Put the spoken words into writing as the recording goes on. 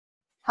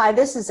Hi,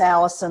 this is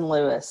Allyson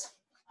Lewis.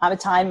 I'm a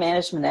time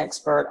management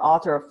expert,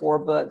 author of 4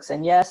 books,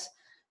 and yes,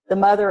 the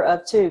mother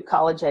of 2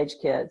 college-age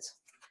kids.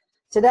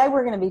 Today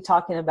we're going to be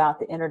talking about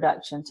the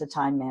introduction to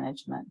time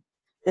management.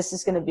 This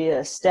is going to be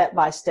a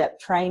step-by-step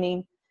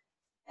training,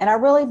 and I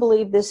really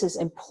believe this is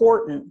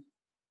important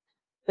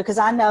because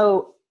I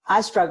know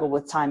I struggle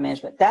with time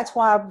management. That's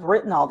why I've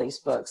written all these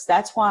books.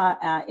 That's why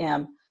I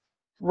am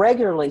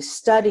regularly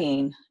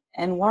studying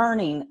and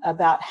learning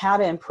about how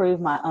to improve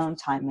my own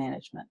time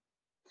management.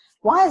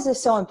 Why is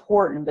this so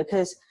important?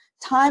 Because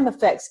time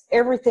affects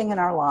everything in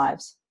our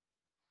lives.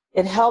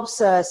 It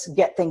helps us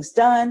get things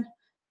done.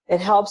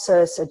 It helps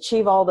us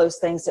achieve all those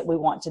things that we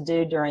want to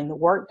do during the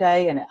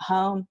workday and at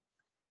home.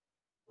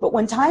 But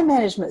when time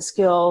management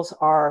skills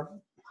are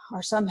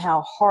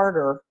somehow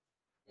harder,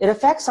 it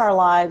affects our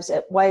lives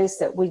at ways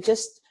that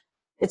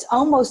it's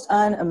almost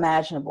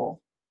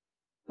unimaginable.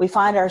 We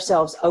find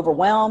ourselves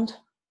overwhelmed,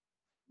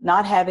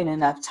 not having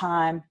enough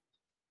time.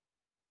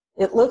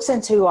 It looks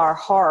into our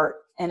heart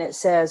and it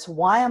says,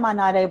 why am I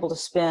not able to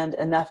spend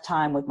enough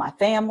time with my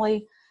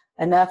family,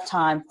 enough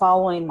time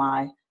following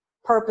my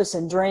purpose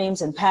and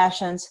dreams and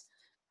passions?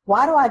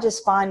 Why do I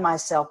just find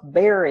myself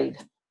buried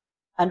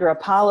under a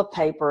pile of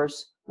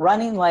papers,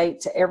 running late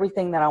to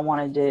everything that I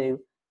want to do?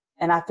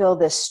 And I feel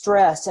this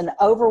stress and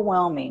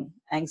overwhelming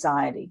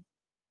anxiety.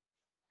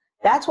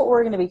 That's what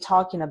we're going to be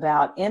talking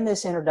about in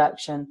this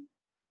introduction.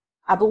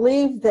 I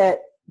believe that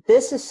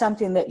this is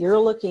something that you're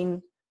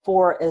looking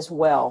for as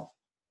well.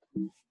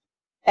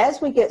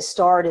 As we get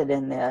started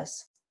in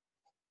this,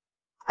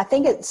 I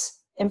think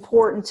it's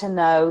important to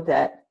know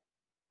that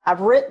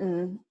I've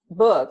written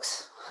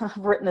books. I've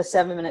written the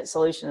 7-Minute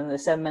Solution and the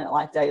 7-Minute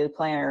Life Daily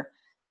Planner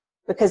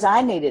because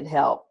I needed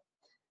help.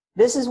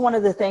 This is one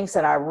of the things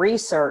that I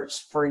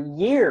researched for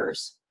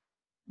years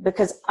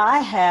because I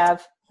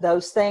have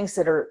those things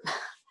that are,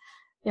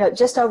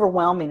 just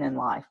overwhelming in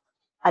life.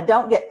 I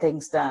don't get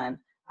things done.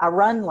 I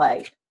run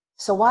late.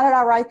 So why did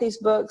I write these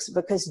books?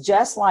 Because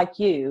just like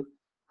you,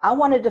 I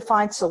wanted to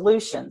find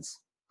solutions.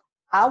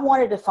 I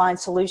wanted to find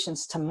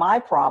solutions to my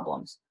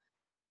problems,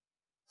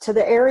 to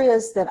the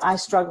areas that I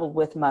struggled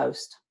with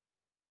most.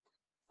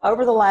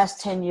 Over the last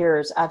 10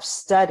 years, I've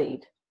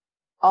studied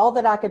all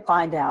that I could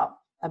find out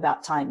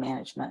about time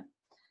management.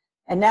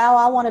 And now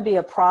I want to be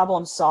a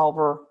problem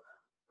solver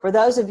for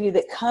those of you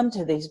that come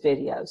to these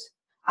videos.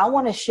 I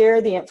want to share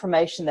the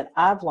information that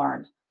I've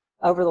learned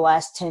over the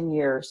last 10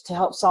 years to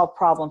help solve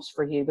problems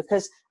for you,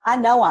 because I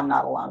know I'm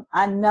not alone.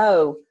 I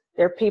know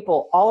there are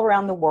people all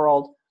around the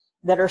world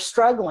that are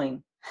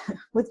struggling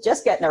with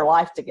just getting their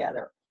life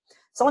together.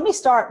 So let me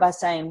start by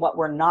saying what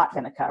we're not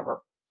going to cover.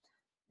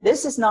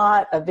 This is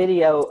not a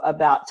video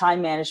about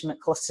time management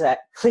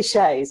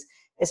cliches.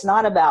 It's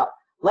not about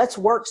let's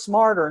work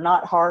smarter,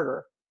 not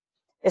harder.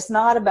 It's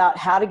not about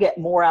how to get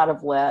more out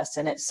of less.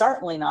 And it's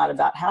certainly not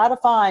about how to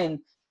find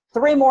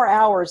 3 more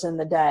hours in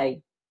the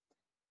day.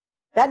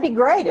 That'd be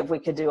great if we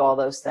could do all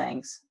those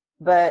things.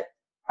 But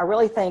I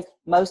really think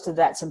most of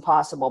that's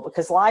impossible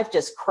because life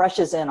just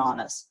crushes in on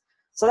us.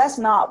 So that's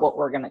not what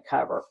we're going to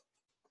cover.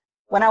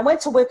 When I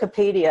went to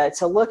Wikipedia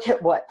to look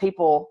at what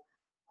people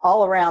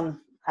all around,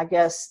 I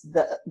guess,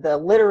 the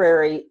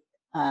literary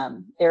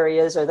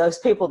areas, or those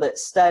people that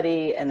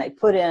study and they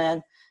put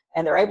in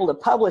and they're able to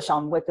publish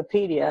on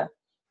Wikipedia,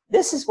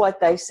 this is what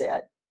they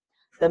said.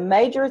 The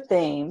major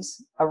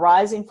themes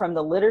arising from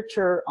the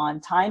literature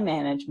on time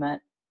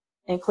management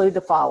include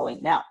the following.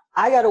 Now,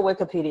 I go to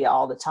Wikipedia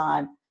all the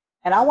time,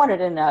 and I wanted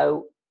to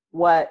know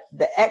what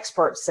the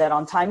experts said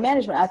on time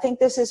management. I think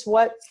this is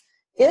what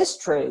is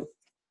true,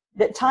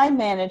 that time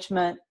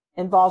management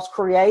involves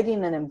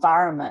creating an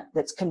environment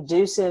that's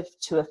conducive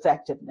to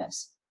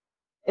effectiveness.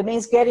 It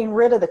means getting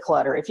rid of the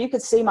clutter. If you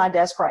could see my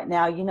desk right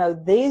now,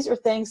 these are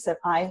things that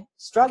I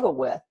struggle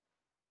with.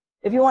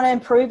 If you want to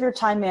improve your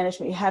time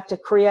management, you have to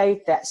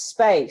create that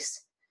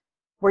space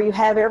where you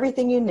have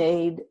everything you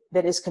need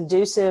that is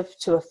conducive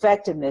to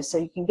effectiveness so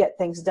you can get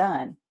things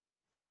done.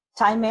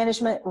 Time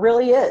management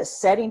really is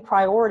setting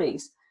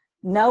priorities,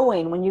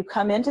 knowing when you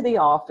come into the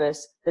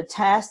office the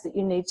tasks that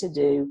you need to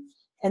do,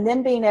 and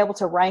then being able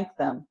to rank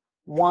them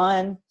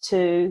 1,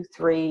 2,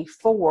 3,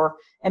 4,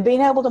 and being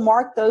able to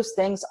mark those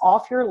things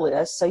off your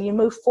list so you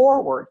move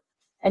forward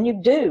and you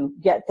do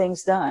get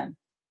things done.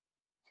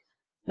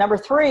 Number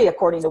 3,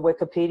 according to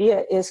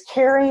Wikipedia, is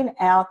carrying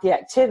out the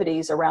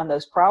activities around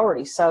those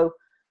priorities. So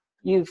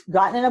you've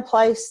gotten in a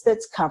place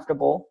that's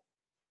comfortable.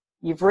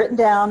 You've written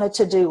down a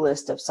to-do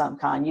list of some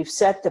kind. You've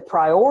set the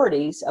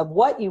priorities of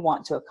what you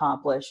want to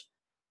accomplish.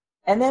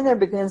 And then there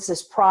begins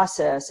this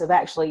process of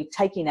actually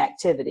taking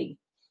activity,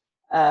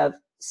 of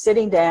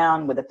sitting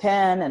down with a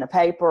pen and a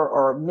paper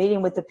or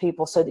meeting with the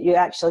people so that you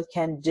actually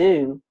can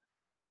do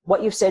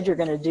what you've said you're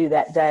going to do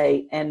that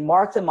day and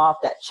mark them off.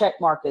 That check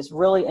mark is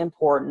really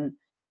important,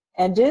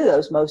 and do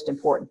those most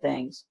important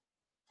things.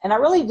 And I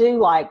really do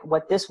like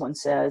what this one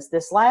says.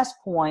 This last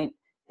point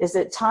is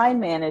that time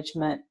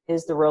management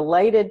is the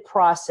related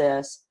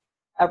process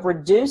of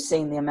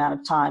reducing the amount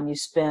of time you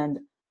spend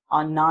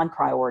on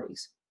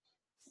non-priorities.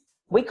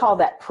 We call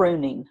that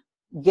pruning,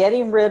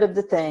 getting rid of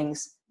the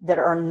things that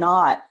are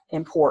not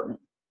important.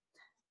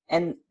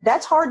 And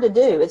that's hard to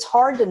do. It's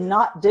hard to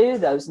not do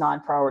those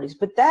non-priorities,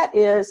 but that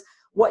is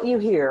what you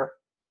hear.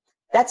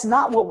 That's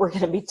not what we're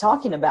going to be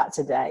talking about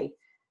today.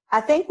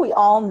 I think we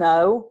all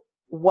know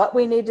what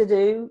we need to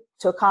do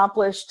to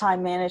accomplish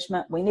time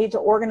management. We need to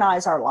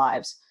organize our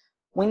lives.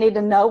 We need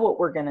to know what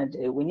we're going to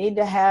do. We need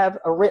to have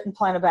a written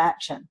plan of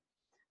action.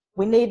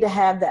 We need to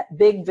have that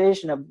big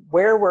vision of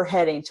where we're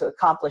heading to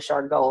accomplish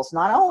our goals,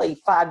 not only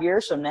 5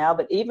 years from now,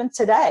 but even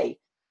today.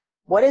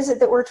 What is it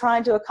that we're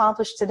trying to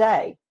accomplish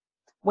today?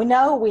 We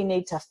know we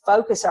need to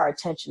focus our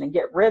attention and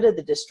get rid of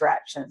the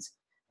distractions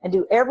and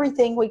do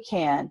everything we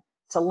can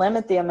to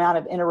limit the amount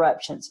of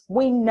interruptions.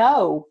 We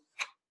know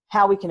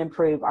how we can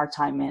improve our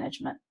time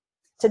management.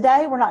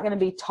 Today, we're not going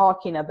to be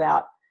talking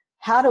about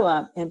how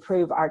to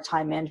improve our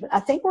time management. I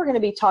think we're going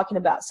to be talking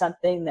about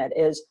something that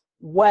is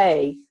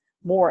way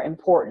more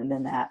important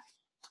than that.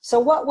 So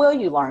what will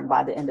you learn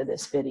by the end of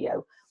this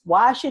video?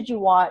 Why should you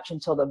watch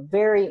until the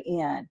very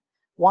end?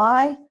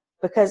 Why?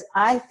 Because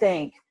I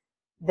think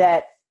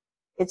that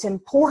it's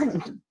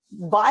important,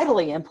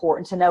 vitally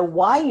important, to know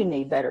why you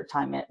need better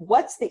time management.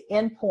 What's the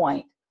end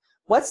point?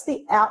 What's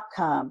the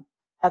outcome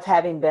of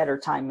having better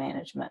time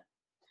management?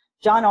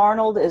 John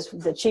Arnold is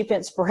the chief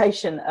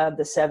inspiration of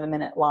the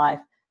 7-Minute Life.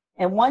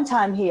 And one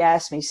time he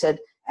asked me, he said,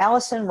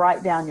 Allison,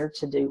 write down your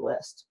to-do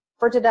list.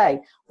 For today,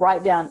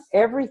 write down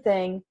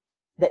everything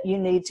that you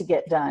need to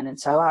get done. And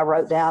so I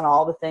wrote down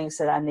all the things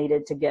that I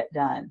needed to get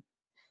done.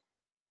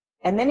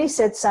 And then he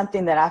said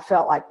something that I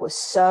felt like was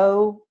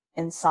so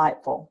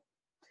insightful.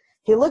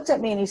 He looked at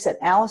me and he said,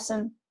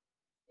 Allison,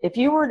 if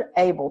you were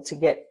able to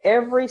get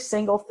every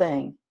single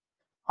thing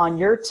on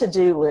your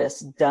to-do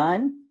list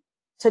done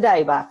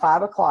today by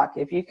 5 o'clock,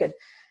 if you could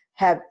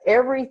have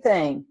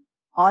everything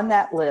on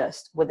that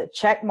list with a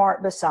check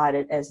mark beside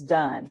it as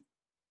done,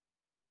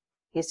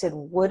 he said,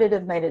 would it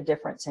have made a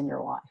difference in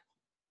your life?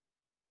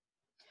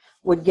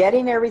 Would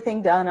getting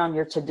everything done on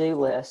your to-do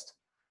list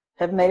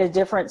have made a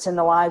difference in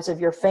the lives of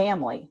your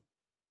family,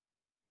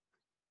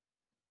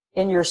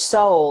 in your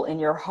soul, in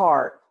your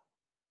heart?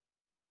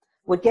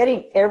 Would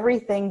getting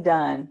everything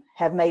done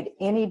have made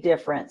any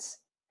difference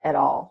at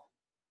all?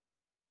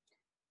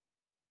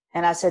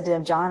 And I said to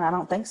him, John, I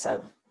don't think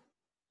so.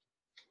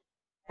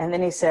 And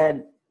then he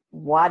said,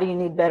 why do you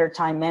need better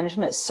time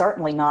management? It's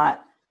certainly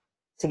not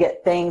to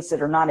get things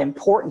that are not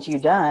important to you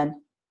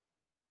done.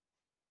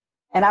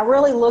 And I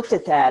really looked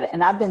at that,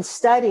 and I've been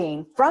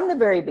studying from the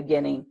very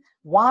beginning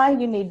why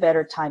you need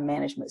better time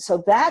management.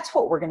 So that's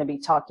what we're going to be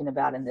talking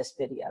about in this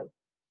video.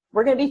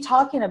 We're going to be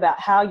talking about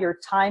how your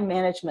time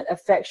management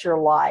affects your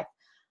life,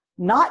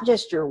 not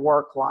just your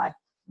work life,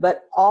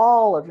 but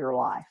all of your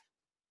life.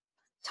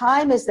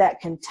 Time is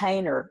that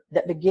container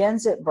that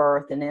begins at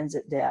birth and ends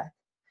at death.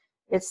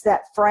 It's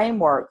that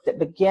framework that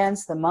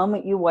begins the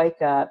moment you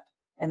wake up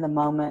and the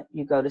moment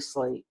you go to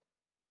sleep.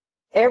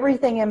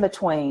 Everything in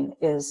between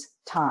is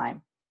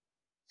time.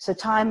 So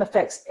time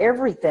affects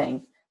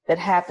everything that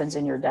happens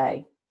in your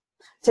day.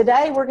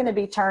 Today, we're going to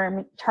be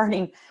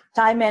turning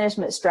time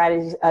management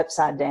strategies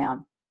upside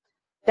down.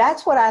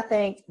 That's what I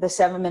think the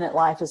 7-Minute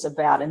Life is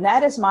about, and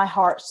that is my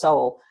heart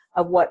soul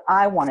of what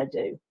I want to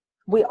do.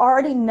 We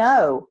already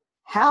know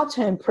how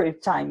to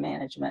improve time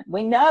management.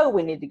 We know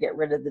we need to get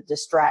rid of the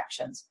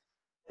distractions,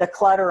 the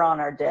clutter on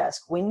our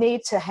desk. We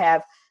need to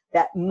have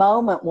that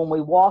moment when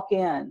we walk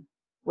in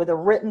with a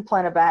written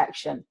plan of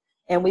action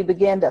and we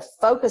begin to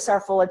focus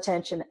our full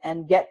attention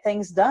and get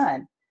things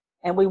done.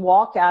 And we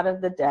walk out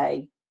of the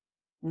day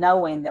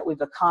knowing that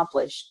we've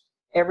accomplished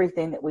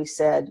everything that we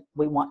said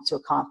we want to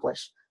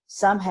accomplish.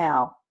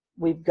 Somehow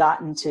we've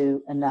gotten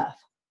to enough.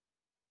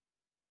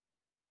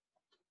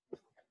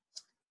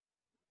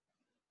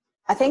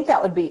 I think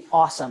that would be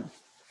awesome.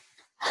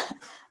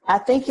 I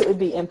think it would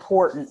be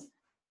important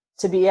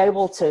to be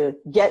able to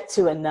get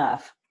to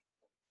enough.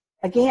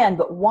 Again,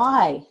 but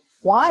why?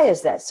 Why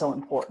is that so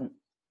important?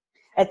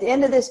 At the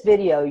end of this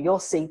video, you'll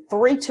see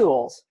 3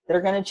 tools that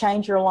are going to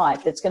change your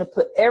life, that's going to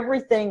put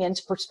everything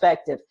into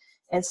perspective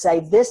and say,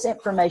 this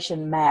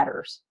information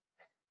matters.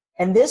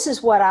 And this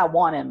is what I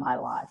want in my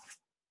life.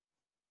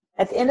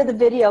 At the end of the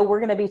video, we're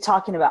going to be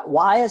talking about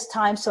why is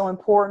time so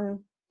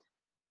important?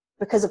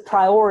 Because of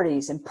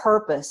priorities and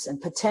purpose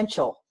and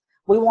potential.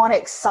 We want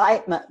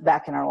excitement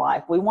back in our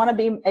life. We want to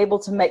be able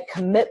to make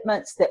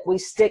commitments that we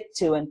stick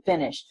to and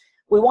finish.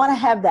 We want to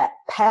have that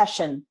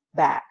passion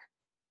back.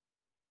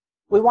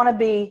 We want to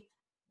be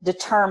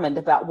determined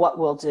about what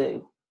we'll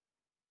do.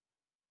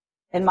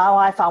 In my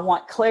life, I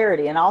want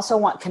clarity, and I also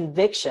want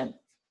conviction.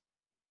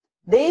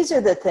 These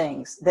are the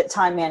things that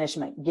time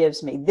management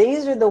gives me.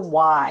 These are the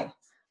why,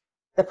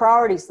 the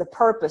priorities, the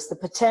purpose, the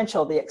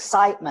potential, the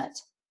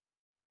excitement,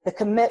 the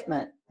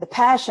commitment, the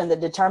passion, the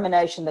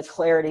determination, the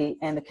clarity,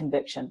 and the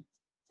conviction.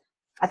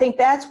 I think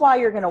that's why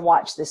you're going to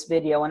watch this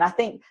video, and I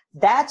think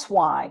that's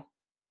why,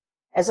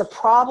 as a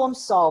problem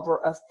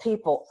solver of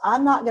people,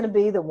 I'm not going to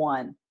be the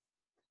one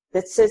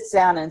that sits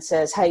down and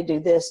says, hey, do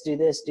this, do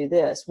this, do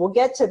this. We'll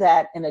get to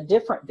that in a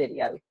different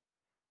video.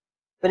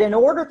 But in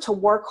order to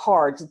work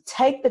hard, to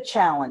take the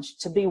challenge,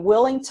 to be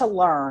willing to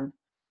learn,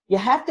 You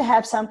have to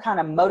have some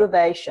kind of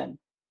motivation.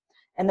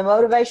 And the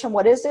motivation,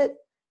 what is it?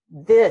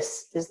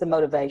 This is the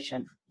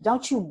motivation.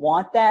 Don't you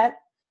want that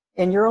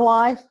in your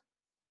life?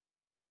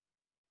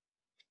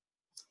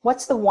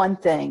 What's the one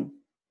thing,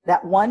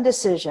 that one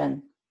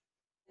decision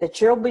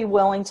that you'll be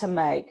willing to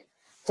make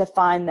to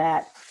find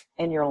that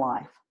in your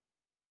life?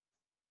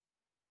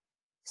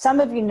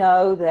 Some of you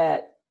know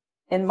that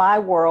in my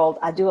world,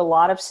 I do a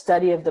lot of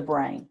study of the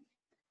brain.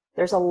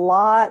 There's a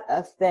lot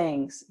of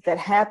things that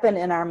happen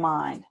in our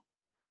mind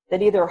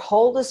that either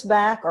hold us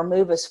back or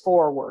move us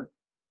forward.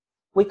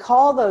 We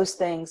call those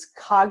things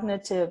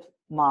cognitive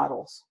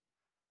models.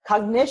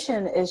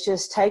 Cognition is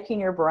just taking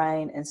your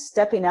brain and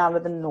stepping out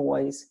of the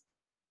noise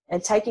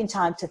and taking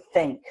time to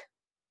think.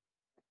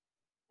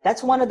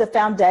 That's one of the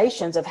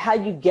foundations of how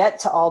you get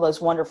to all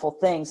those wonderful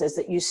things, is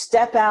that you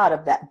step out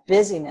of that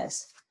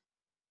busyness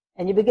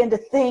and you begin to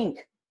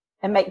think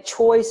and make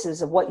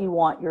choices of what you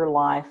want your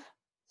life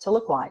to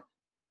look like.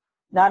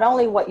 Not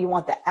only what you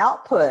want the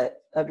output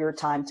of your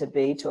time to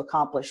be to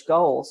accomplish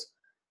goals,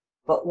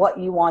 but what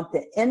you want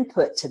the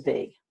input to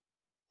be.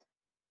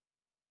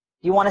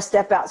 Do you want to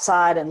step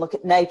outside and look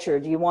at nature?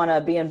 Do you want to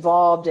be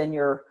involved in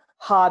your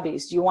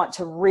hobbies? Do you want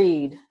to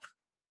read?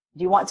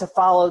 Do you want to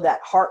follow that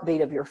heartbeat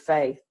of your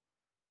faith?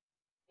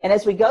 And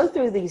as we go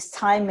through these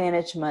time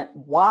management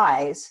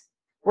whys,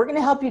 we're going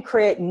to help you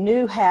create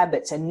new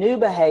habits and new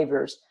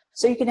behaviors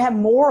so you can have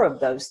more of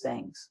those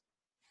things.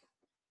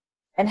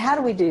 And how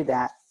do we do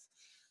that?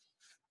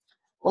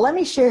 Well, let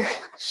me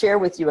share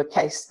with you a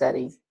case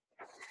study.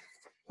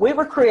 We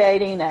were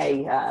creating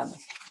a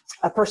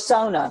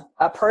persona,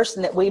 a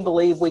person that we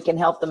believe we can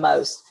help the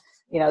most.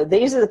 You know,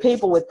 these are the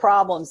people with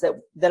problems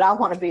that I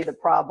want to be the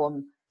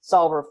problem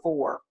solver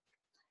for.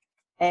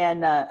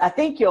 And I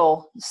think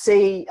you'll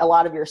see a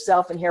lot of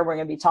yourself in here. We're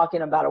going to be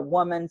talking about a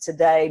woman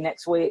today. In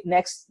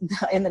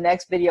the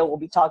next video, we'll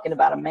be talking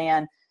about a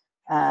man.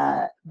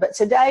 But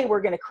today,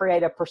 we're going to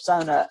create a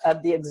persona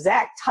of the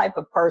exact type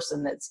of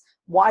person that's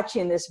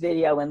watching this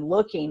video and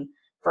looking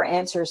for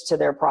answers to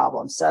their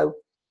problems. So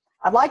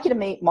I'd like you to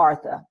meet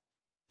Martha.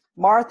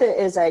 Martha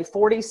is a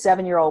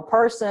 47-year-old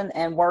person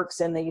and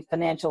works in the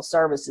financial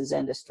services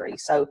industry.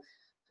 So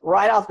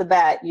right off the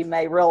bat, you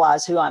may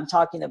realize who I'm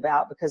talking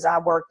about, because I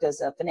worked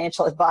as a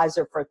financial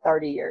advisor for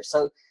 30 years.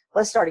 So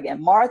let's start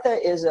again. Martha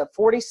is a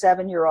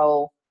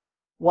 47-year-old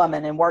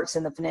woman and works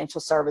in the financial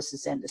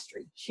services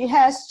industry. She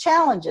has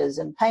challenges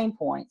and pain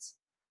points.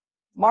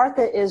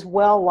 Martha is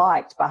well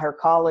liked by her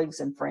colleagues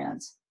and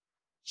friends.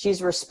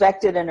 She's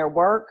respected in her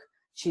work.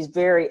 She's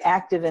very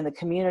active in the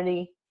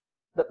community.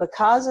 But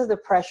because of the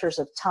pressures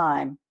of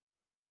time,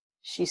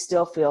 she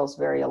still feels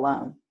very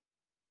alone.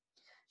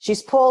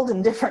 She's pulled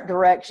in different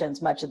directions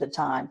much of the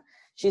time.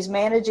 She's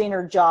managing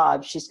her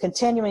job. She's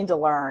continuing to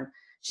learn.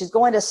 She's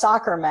going to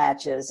soccer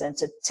matches and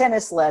to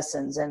tennis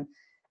lessons,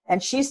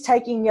 and she's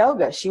taking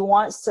yoga. She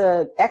wants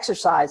to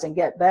exercise and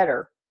get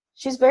better.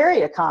 She's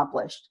very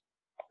accomplished,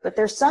 but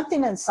there's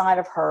something inside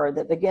of her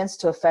that begins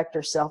to affect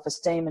her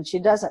self-esteem, and she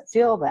doesn't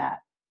feel that.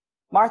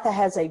 Martha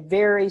has a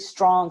very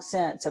strong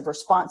sense of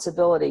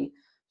responsibility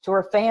to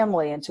her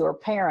family and to her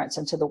parents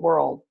and to the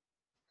world.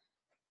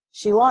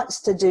 She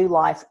wants to do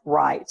life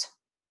right.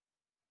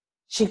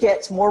 She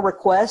gets more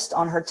requests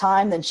on her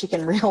time than she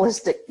can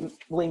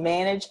realistically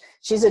manage.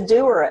 She's a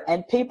doer,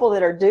 and people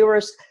that are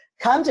doers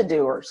come to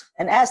doers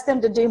and ask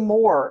them to do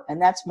more, and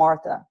that's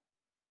Martha.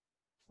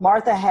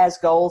 Martha has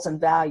goals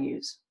and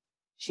values.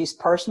 She's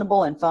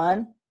personable and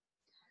fun.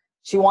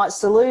 She wants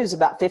to lose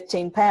about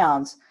 15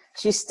 pounds.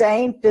 She's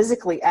staying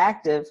physically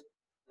active,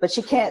 but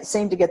she can't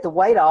seem to get the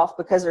weight off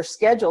because her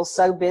schedule's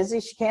so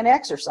busy she can't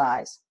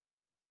exercise.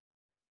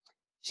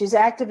 She's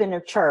active in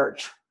her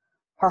church.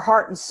 Her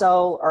heart and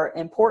soul are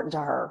important to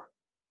her.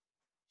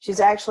 She's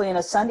actually in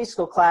a Sunday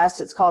school class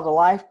that's called a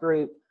life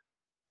group,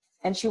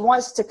 and she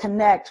wants to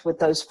connect with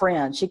those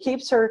friends. She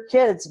keeps her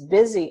kids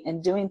busy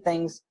and doing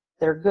things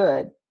that are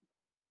good.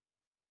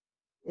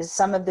 Is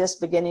some of this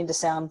beginning to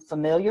sound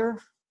familiar?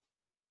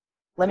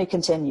 Let me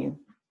continue.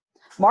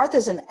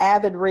 Martha's an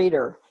avid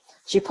reader.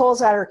 She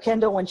pulls out her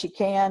Kindle when she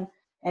can,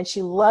 and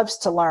she loves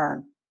to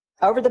learn.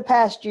 Over the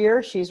past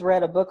year, she's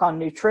read a book on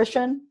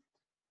nutrition.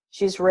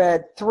 She's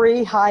read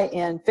 3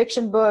 high-end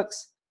fiction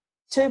books,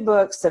 2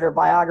 books that are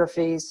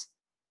biographies,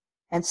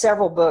 and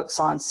several books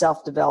on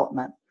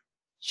self-development.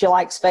 She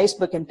likes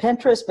Facebook and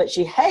Pinterest, but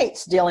she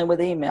hates dealing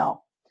with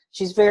email.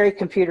 She's very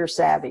computer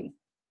savvy.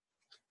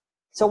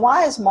 So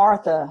why is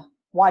Martha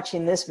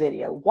watching this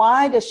video?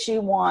 Why does she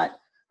want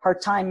her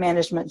time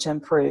management to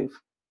improve?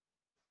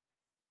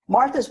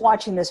 Martha's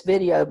watching this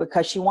video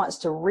because she wants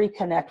to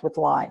reconnect with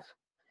life.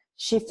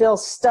 She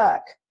feels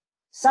stuck,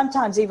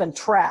 sometimes even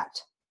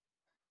trapped.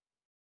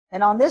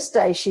 And on this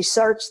day, she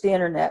searched the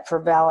internet for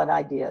valid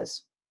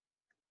ideas.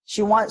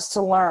 She wants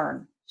to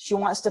learn. She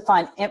wants to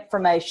find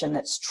information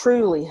that's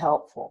truly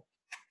helpful.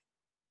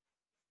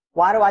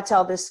 Why do I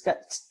tell this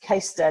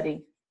case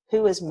study?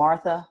 Who is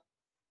Martha?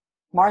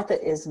 Martha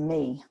is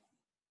me.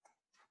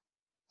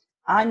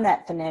 I'm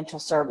that financial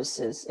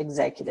services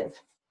executive.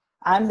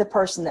 I'm the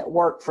person that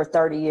worked for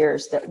 30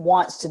 years that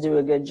wants to do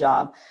a good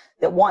job,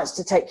 that wants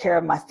to take care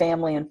of my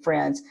family and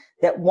friends,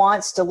 that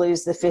wants to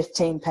lose the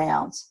 15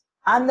 pounds.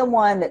 I'm the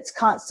one that's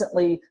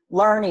constantly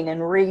learning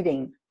and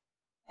reading,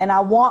 and I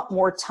want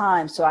more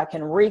time so I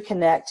can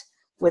reconnect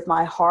with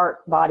my heart,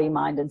 body,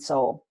 mind, and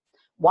soul.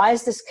 Why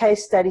is this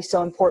case study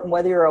so important,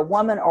 whether you're a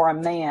woman or a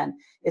man?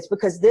 It's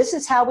because this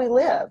is how we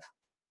live.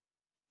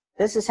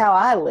 This is how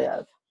I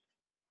live.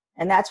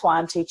 And that's why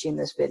I'm teaching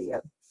this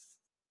video.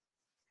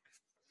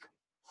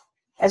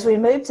 As we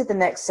move to the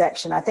next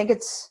section, I think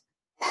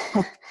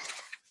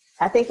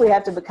we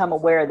have to become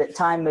aware that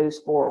time moves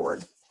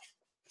forward.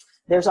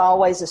 There's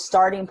always a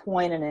starting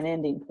point and an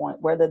ending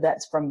point, whether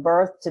that's from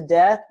birth to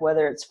death,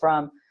 whether it's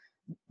from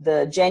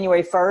the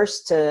January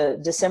 1st to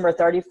December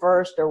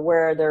 31st, or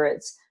whether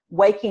it's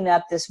waking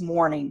up this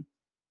morning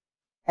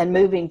and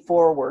moving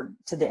forward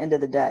to the end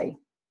of the day.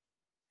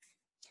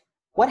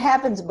 What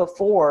happens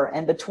before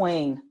and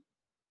between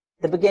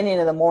the beginning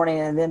of the morning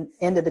and then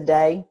end of the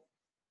day?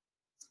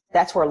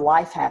 That's where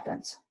life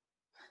happens.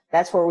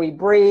 That's where we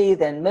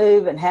breathe and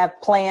move and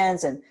have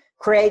plans and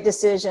create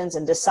decisions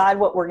and decide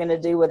what we're going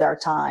to do with our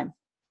time.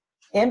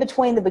 In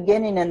between the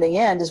beginning and the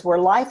end is where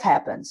life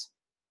happens.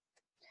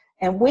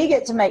 And we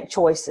get to make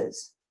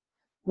choices.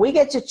 We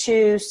get to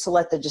choose to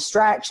let the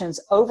distractions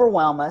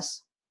overwhelm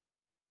us,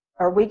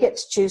 or we get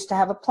to choose to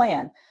have a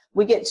plan.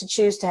 We get to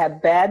choose to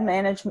have bad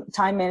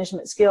time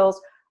management skills,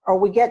 or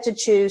we get to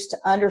choose to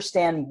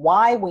understand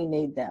why we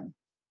need them,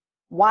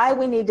 why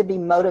we need to be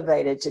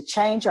motivated to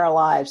change our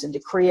lives and to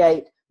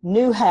create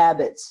new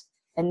habits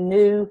and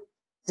new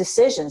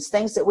decisions,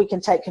 things that we can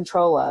take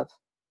control of.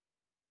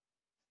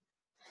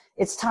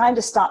 It's time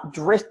to stop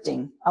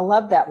drifting. I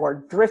love that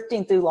word,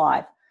 drifting through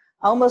life.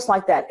 Almost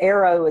like that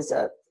arrow is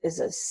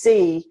a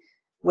sea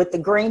with the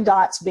green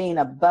dots being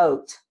a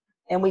boat.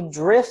 And we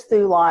drift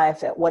through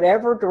life at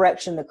whatever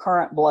direction the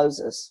current blows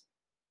us.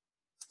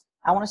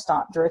 I want to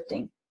stop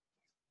drifting.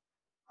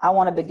 I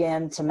want to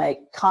begin to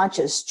make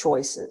conscious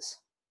choices.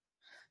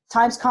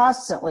 Time's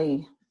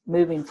constantly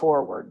moving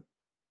forward.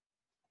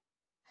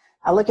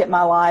 I look at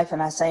my life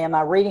and I say, am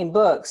I reading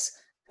books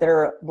that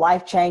are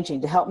life-changing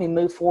to help me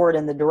move forward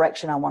in the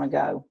direction I want to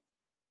go?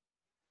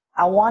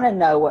 I want to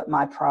know what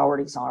my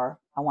priorities are.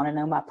 I want to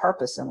know my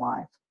purpose in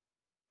life.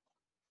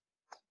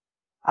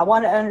 I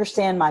want to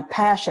understand my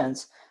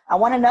passions. I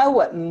want to know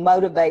what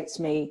motivates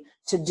me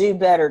to do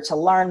better, to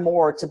learn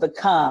more, to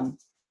become.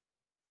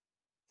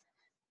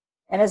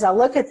 And as I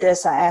look at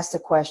this, I ask the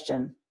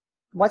question,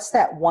 what's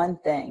that one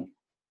thing?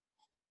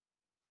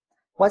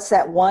 What's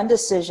that one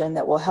decision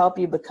that will help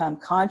you become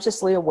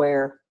consciously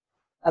aware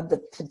of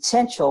the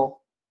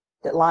potential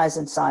that lies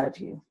inside of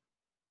you?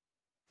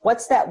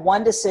 What's that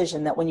one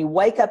decision that when you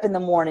wake up in the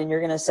morning,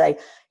 you're going to say,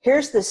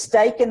 here's the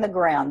stake in the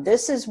ground.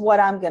 This is what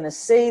I'm going to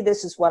see.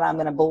 This is what I'm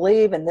going to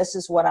believe. And this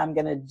is what I'm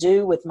going to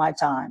do with my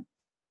time.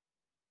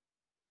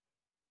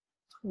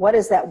 What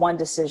is that one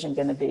decision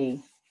going to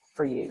be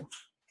for you?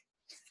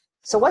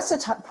 So what's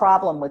the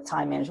problem with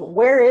time management?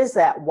 Where is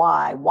that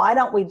why? Why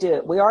don't we do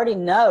it? We already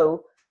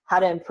know how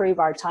to improve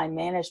our time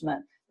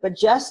management. But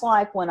just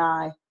like when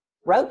I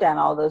wrote down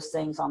all those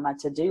things on my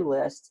to-do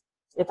list,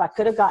 if I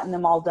could have gotten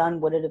them all done,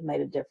 would it have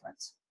made a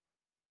difference?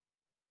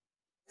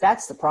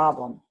 That's the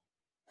problem.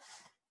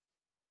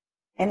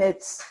 And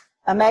it's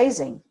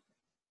amazing.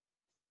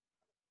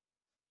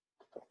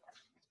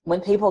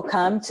 When people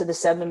come to the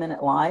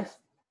 7-Minute Life,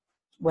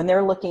 when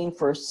they're looking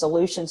for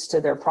solutions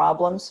to their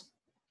problems,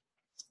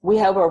 we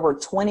have over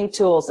 20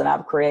 tools that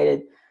I've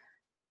created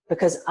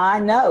because I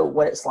know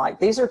what it's like.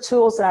 These are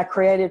tools that I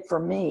created for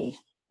me,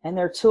 and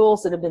they're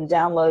tools that have been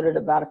downloaded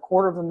about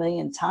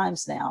 250,000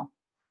 times now.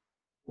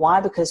 Why?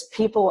 Because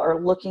people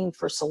are looking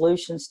for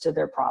solutions to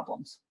their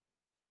problems.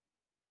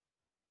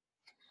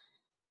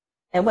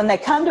 And when they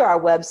come to our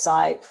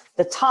website,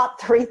 the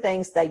top 3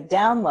 things they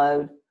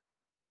download,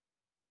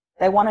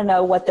 they want to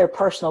know what their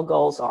personal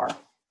goals are.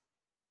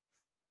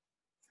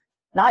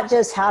 Not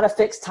just how to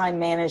fix time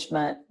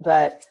management,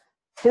 but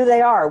who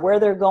they are, where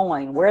they're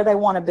going, where they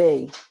want to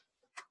be.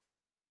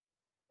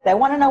 They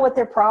want to know what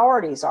their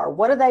priorities are.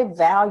 What do they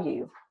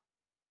value?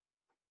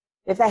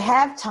 If they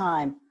have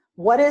time,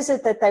 what is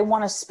it that they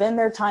want to spend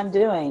their time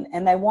doing?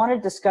 And they want to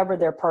discover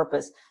their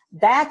purpose.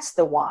 That's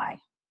the why.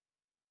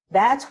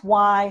 That's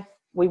why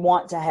we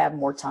want to have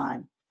more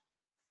time.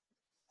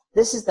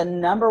 This is the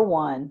number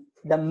one,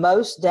 the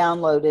most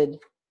downloaded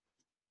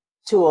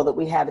tool that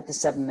we have at the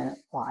 7-Minute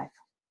Life.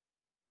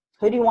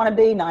 Who do you want to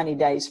be 90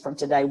 days from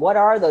today? What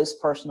are those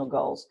personal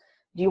goals?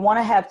 Do you want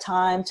to have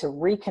time to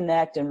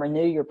reconnect and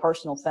renew your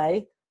personal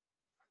faith?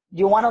 Do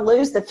you want to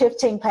lose the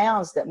 15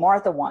 pounds that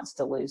Martha wants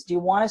to lose? Do you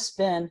want to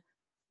spend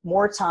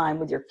more time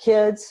with your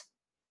kids?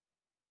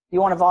 Do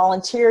you want to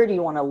volunteer? Do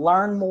you want to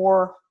learn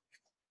more?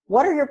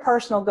 What are your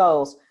personal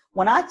goals?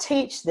 When I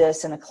teach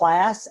this in a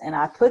class and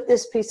I put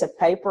this piece of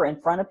paper in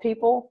front of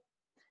people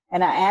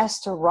and I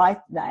ask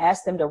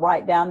them to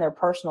write down their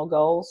personal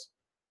goals,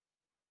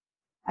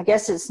 I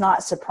guess it's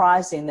not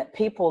surprising that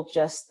people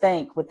just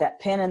think with that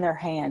pen in their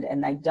hand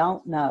and they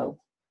don't know.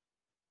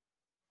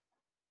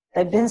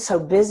 They've been so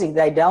busy,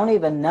 they don't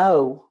even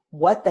know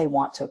what they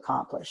want to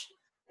accomplish.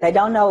 They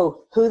don't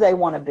know who they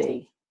want to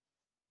be.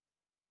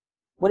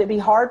 Would it be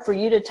hard for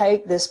you to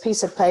take this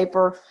piece of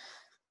paper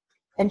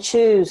and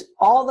choose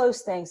all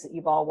those things that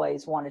you've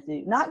always wanted to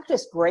do? Not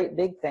just great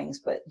big things,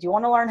 but do you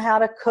want to learn how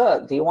to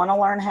cook? Do you want to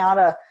learn how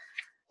to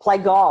play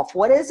golf?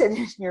 What is it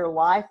in your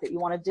life that you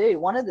want to do?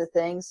 One of the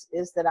things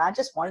is that I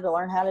just wanted to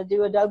learn how to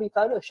do Adobe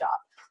Photoshop.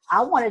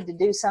 I wanted to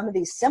do some of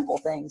these simple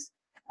things.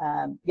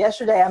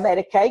 Yesterday I made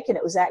a cake and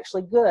it was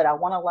actually good. I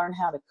want to learn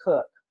how to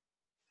cook.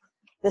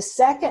 The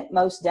second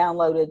most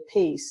downloaded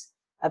piece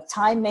of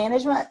time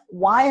management,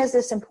 why is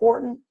this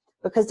important?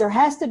 Because there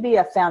has to be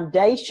a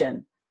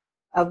foundation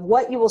of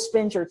what you will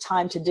spend your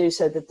time to do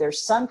so that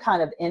there's some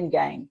kind of end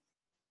game.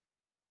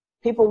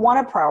 People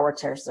want to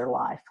prioritize their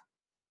life.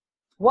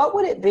 What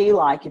would it be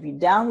like if you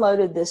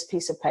downloaded this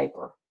piece of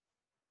paper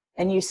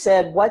and you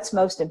said, what's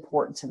most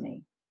important to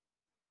me?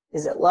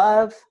 Is it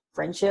love,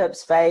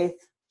 friendships, faith,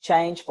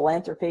 change,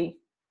 philanthropy?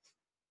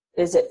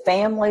 Is it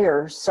family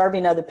or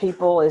serving other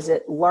people? Is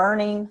it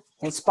learning,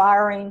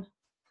 inspiring?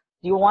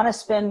 Do you want to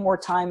spend more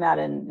time out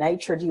in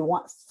nature? Do you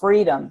want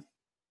freedom?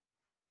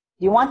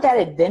 Do you want that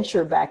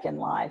adventure back in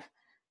life?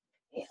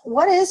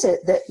 What is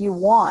it that you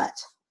want?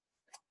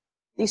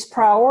 These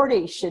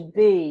priorities should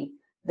be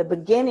the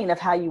beginning of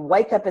how you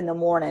wake up in the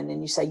morning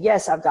and you say,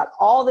 yes, I've got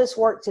all this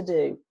work to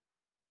do,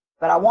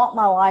 but I want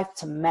my life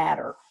to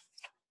matter.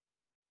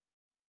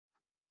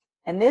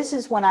 And this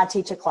is when I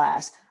teach a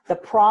class. The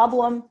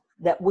problem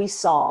that we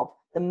solve,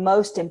 the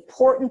most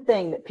important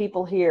thing that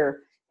people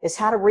hear is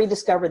how to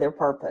rediscover their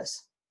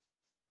purpose.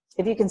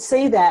 If you can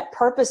see that,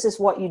 purpose is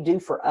what you do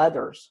for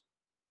others.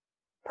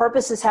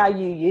 Purpose is how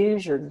you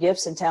use your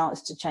gifts and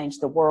talents to change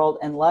the world,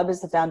 and love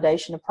is the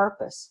foundation of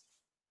purpose.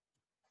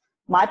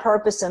 My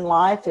purpose in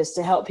life is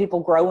to help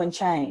people grow and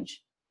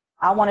change.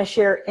 I want to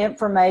share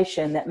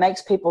information that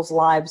makes people's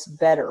lives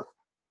better.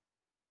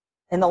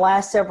 In the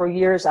last several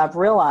years, I've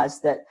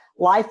realized that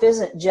life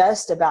isn't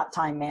just about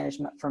time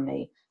management for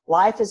me.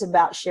 Life is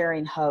about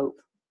sharing hope.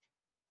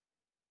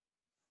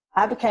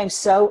 I became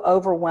so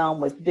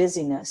overwhelmed with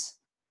busyness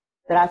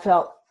that I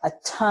felt a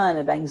ton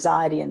of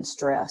anxiety and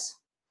stress.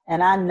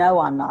 And I know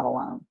I'm not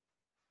alone.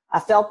 I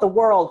felt the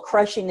world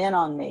crushing in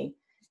on me.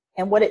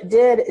 And what it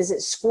did is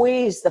it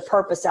squeezed the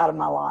purpose out of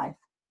my life.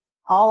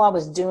 All I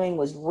was doing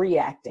was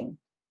reacting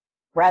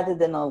rather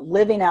than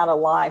living out a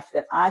life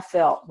that I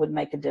felt would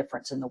make a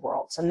difference in the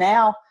world. So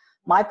now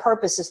my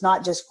purpose is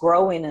not just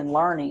growing and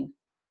learning,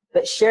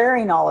 but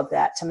sharing all of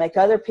that to make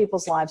other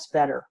people's lives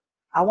better.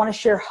 I want to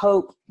share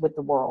hope with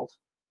the world.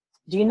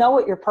 Do you know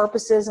what your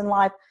purpose is in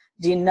life?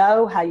 Do you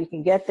know how you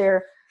can get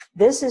there?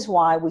 This is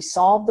why we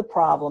solve the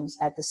problems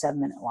at the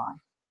 7-minute line.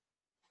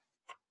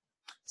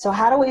 So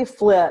how do we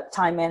flip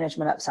time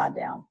management upside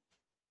down?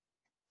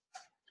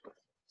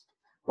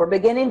 We're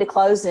beginning to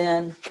close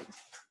in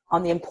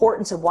on the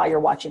importance of why you're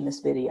watching this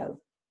video.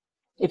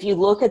 If you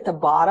look at the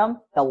bottom,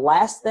 the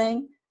last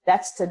thing,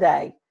 that's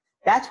today.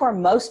 That's where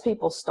most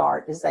people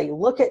start, is they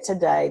look at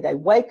today, they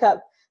wake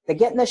up, they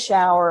get in the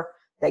shower,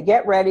 they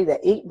get ready, they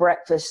eat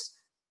breakfast,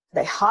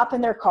 they hop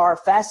in their car,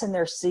 fasten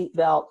their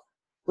seatbelt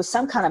with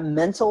some kind of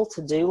mental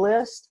to-do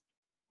list,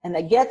 and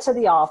they get to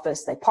the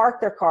office, they park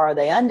their car,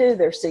 they undo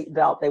their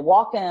seatbelt, they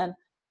walk in,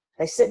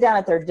 they sit down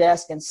at their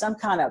desk, and some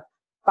kind of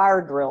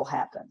fire drill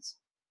happens.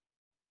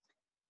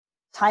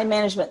 Time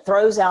management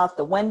throws out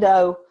the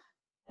window,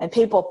 and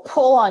people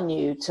pull on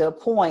you to a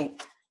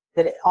point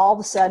that it all of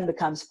a sudden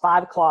becomes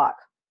 5 o'clock.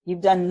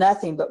 You've done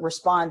nothing but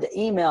respond to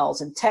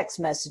emails and text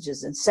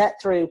messages and sit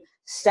through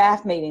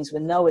staff meetings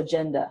with no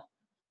agenda.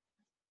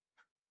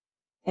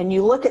 And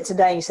you look at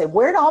today and you say,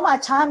 where did all my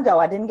time go?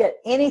 I didn't get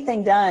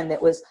anything done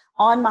that was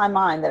on my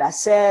mind that I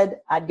said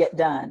I'd get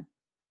done.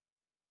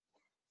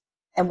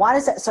 And why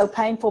is that so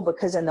painful?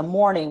 Because in the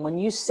morning when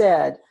you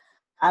said,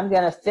 I'm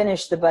going to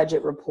finish the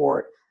budget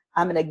report,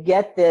 I'm going to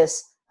get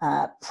this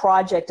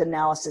project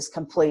analysis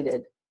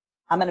completed,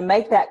 I'm going to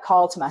make that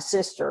call to my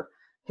sister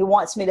who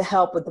wants me to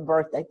help with the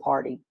birthday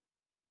party.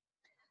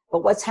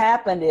 But what's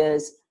happened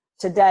is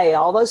today,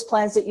 all those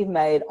plans that you've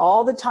made,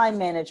 all the time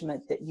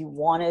management that you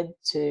wanted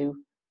to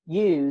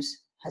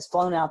use has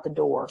flown out the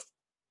door.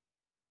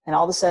 And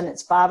all of a sudden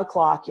it's 5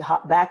 o'clock, you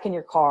hop back in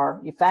your car,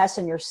 you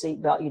fasten your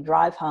seatbelt, you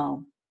drive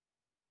home,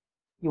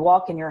 you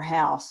walk in your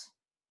house,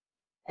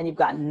 and you've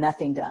got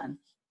nothing done.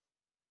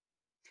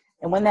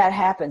 And when that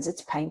happens,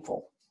 it's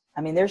painful.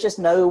 I mean, there's just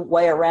no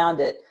way around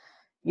it.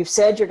 You've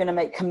said you're going to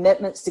make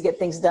commitments to get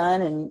things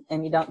done,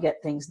 and you don't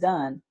get things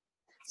done.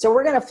 So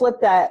we're going to flip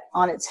that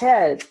on its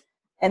head.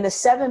 And the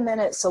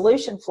 7-minute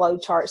solution flow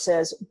chart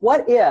says,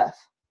 what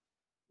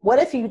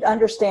if you'd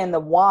understand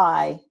the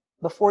why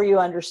before you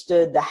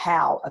understood the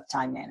how of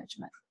time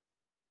management?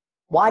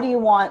 Why do you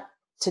want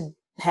to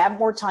have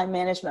more time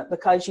management?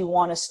 Because you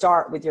want to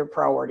start with your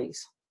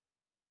priorities.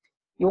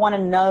 You want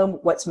to know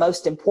what's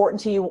most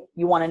important to you.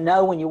 You want to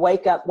know when you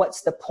wake up,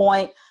 what's the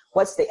point?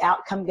 What's the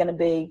outcome going to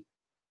be?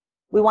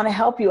 We want to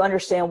help you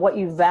understand what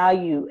you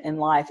value in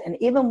life and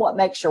even what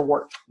makes your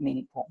work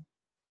meaningful.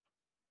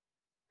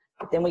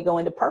 But then we go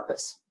into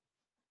purpose.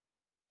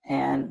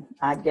 And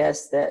I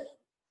guess that,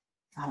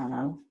 I don't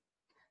know,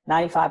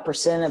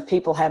 95% of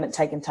people haven't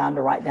taken time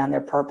to write down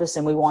their purpose,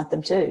 and we want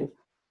them to.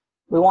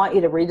 We want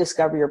you to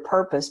rediscover your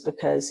purpose,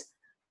 because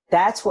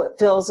that's what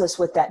fills us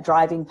with that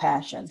driving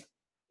passion,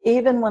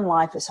 even when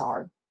life is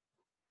hard.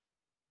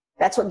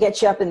 That's what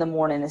gets you up in the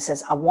morning and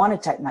says, I want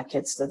to take my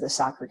kids to the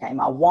soccer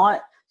game. I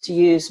want to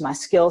use my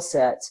skill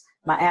sets,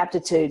 my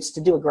aptitudes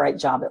to do a great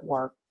job at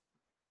work.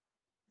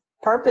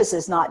 Purpose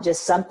is not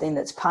just something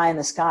that's pie in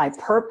the sky.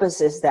 Purpose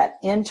is that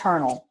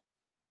internal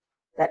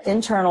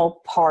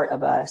part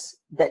of us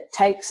that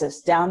takes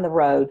us down the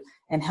road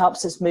and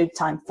helps us move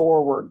time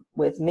forward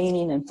with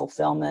meaning and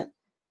fulfillment,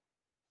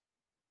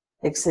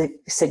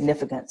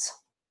 significance.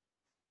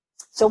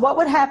 So what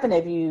would happen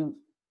if you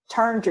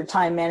turned your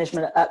time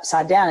management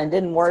upside down and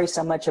didn't worry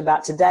so much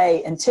about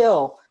today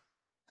until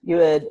you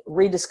had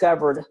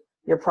rediscovered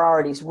your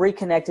priorities,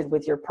 reconnected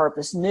with your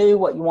purpose, knew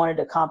what you wanted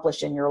to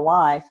accomplish in your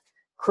life,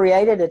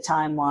 created a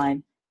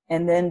timeline,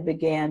 and then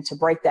began to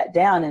break that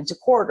down into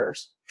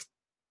quarters?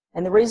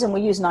 And the reason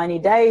we use 90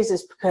 days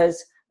is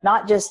because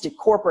not just do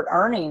corporate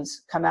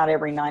earnings come out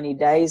every 90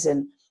 days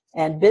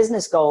and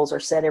business goals are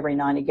set every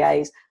 90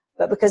 days,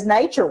 but because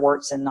nature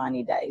works in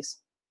 90 days.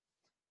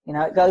 You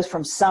know, it goes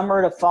from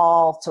summer to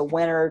fall to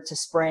winter to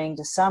spring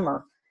to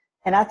summer.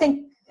 And I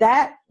think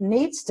that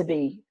needs to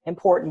be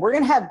important. We're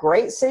going to have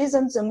great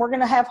seasons and we're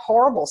going to have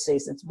horrible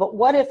seasons. But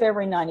what if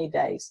every 90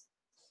 days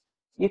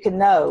you could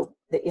know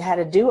that you had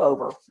a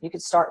do-over? You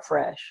could start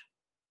fresh.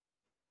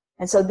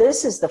 And so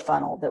this is the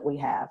funnel that we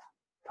have: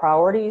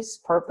 priorities,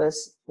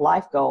 purpose,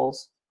 life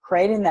goals,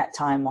 creating that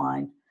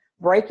timeline,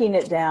 breaking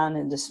it down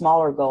into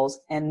smaller goals,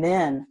 and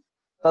then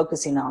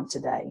focusing on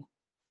today.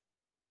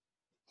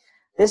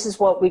 This is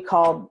what we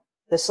call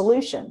the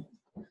solution.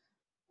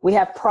 We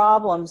have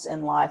problems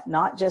in life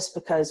not just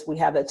because we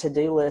have a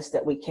to-do list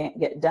that we can't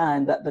get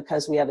done, but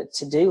because we have a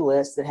to-do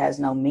list that has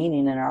no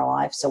meaning in our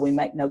life, so we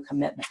make no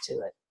commitment to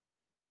it.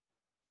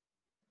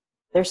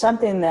 There's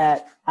something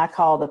that I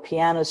call the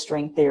piano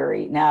string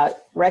theory. Now,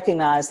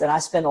 recognize that I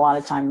spend a lot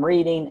of time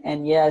reading,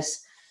 and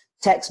yes,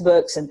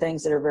 textbooks and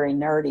things that are very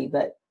nerdy,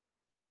 but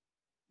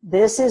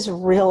this is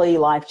really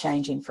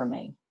life-changing for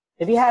me.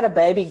 If you had a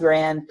baby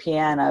grand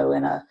piano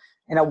in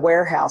a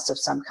warehouse of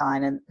some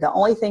kind, and the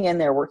only thing in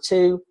there were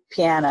two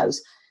pianos,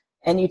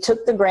 and you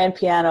took the grand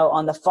piano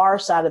on the far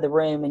side of the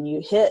room and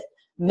you hit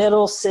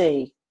middle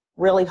C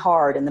really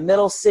hard, and the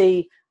middle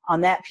C on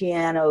that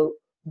piano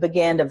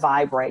began to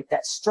vibrate.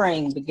 That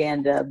string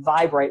began to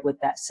vibrate with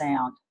that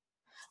sound.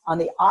 On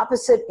the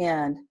opposite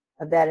end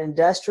of that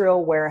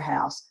industrial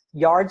warehouse,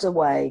 yards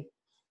away,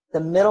 the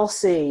middle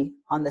C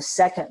on the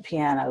second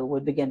piano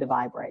would begin to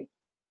vibrate.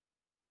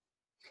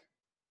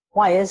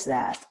 Why is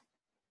that?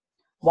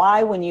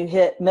 Why, when you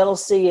hit middle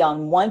C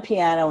on one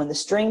piano and the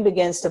string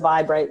begins to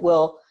vibrate,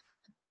 will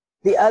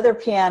the other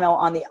piano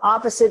on the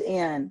opposite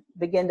end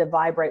begin to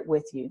vibrate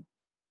with you?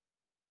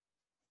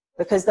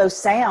 Because those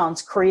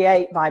sounds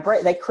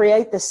they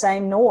create the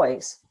same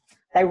noise.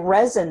 They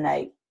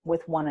resonate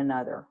with one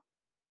another.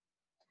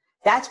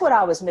 That's what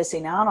I was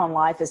missing out on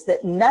life, is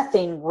that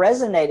nothing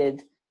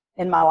resonated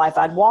in my life.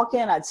 I'd walk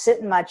in, I'd sit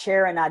in my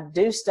chair, and I'd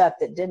do stuff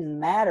that didn't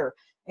matter.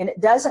 And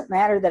it doesn't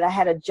matter that I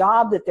had a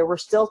job, that there were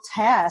still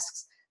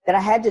tasks that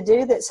I had to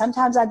do that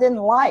sometimes I didn't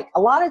like.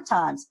 A lot of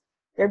times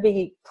there'd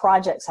be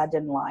projects I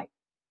didn't like.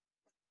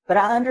 But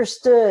I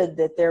understood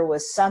that there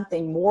was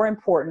something more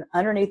important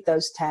underneath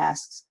those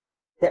tasks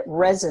that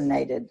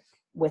resonated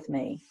with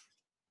me.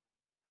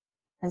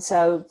 And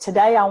so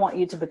today I want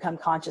you to become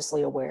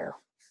consciously aware.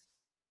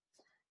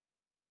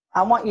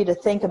 I want you to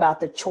think about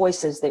the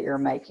choices that you're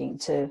making,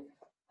 to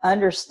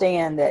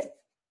understand that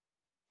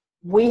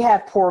we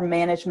have poor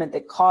management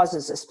that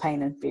causes us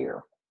pain and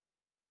fear.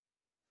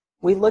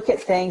 We look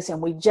at things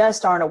and we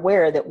just aren't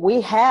aware that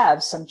we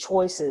have some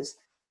choices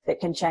that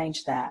can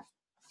change that.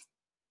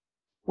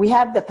 We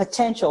have the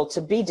potential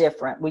to be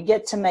different. We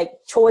get to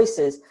make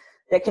choices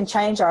that can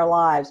change our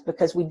lives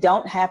because we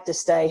don't have to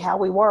stay how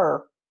we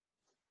were.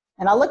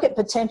 And I look at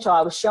potential.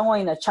 I was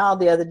showing a child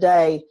the other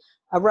day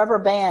a rubber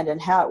band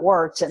and how it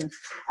works, and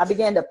I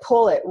began to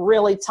pull it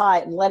really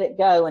tight and let it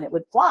go, and it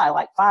would fly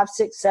like 5,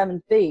 6,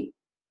 7 feet.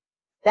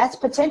 That's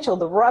potential.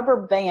 The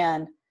rubber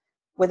band,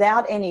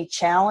 without any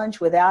challenge,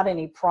 without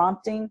any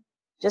prompting,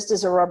 just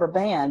as a rubber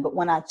band. But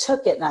when I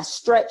took it and I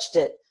stretched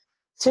it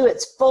to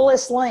its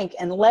fullest length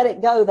and let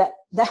it go,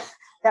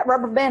 that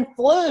rubber band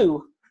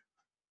flew.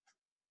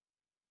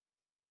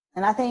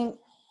 And I think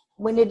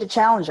we need to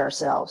challenge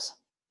ourselves.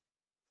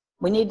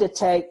 We need to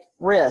take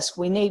risk.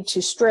 We need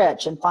to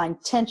stretch and find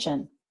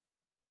tension.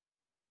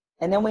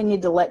 And then we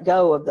need to let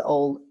go of the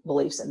old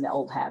beliefs and the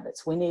old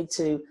habits. We need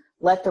to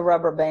let the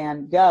rubber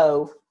band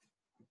go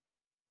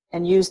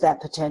and use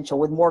that potential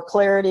with more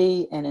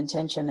clarity and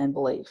intention and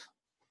belief.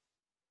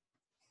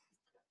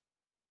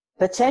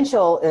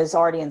 Potential is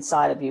already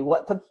inside of you.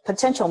 What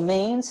potential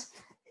means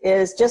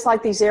is, just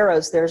like these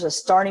arrows, there's a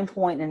starting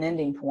point and an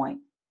ending point.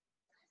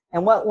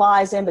 And what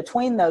lies in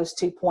between those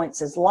 2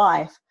 points is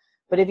life.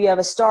 But if you have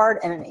a start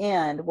and an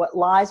end, what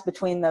lies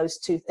between those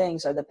two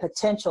things are the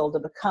potential to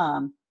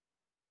become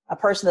a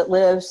person that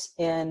lives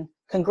in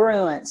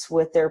congruence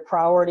with their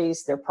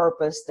priorities, their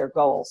purpose, their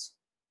goals.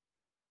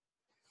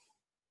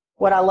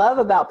 What I love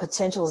about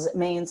potential is it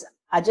means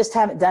I just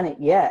haven't done it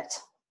yet.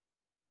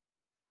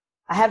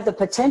 I have the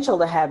potential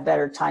to have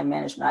better time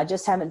management. I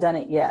just haven't done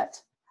it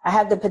yet. I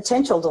have the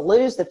potential to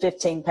lose the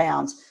 15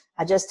 pounds.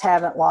 I just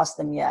haven't lost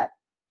them yet.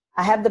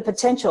 I have the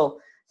potential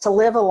to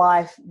live a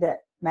life that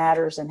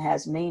matters and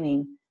has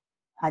meaning.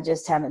 I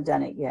just haven't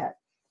done it yet.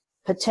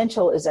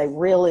 Potential is a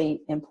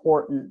really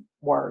important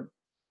word.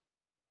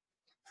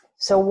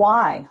 So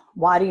why?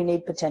 Why do you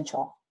need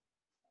potential?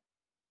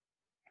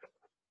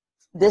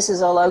 This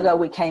is a logo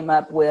we came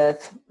up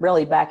with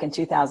really back in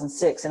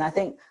 2006. And I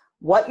think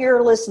what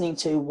you're listening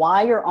to,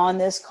 why you're on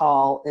this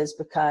call, is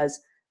because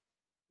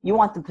you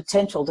want the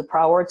potential to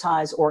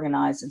prioritize,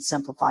 organize, and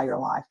simplify your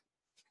life.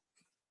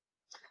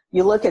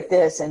 You look at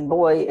this and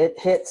boy, it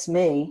hits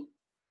me,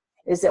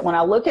 is that when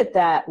I look at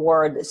that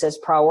word that says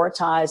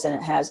prioritize and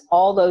it has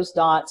all those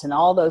dots and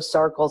all those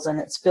circles and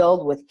it's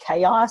filled with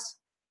chaos,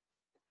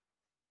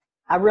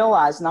 I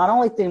realize not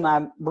only through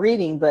my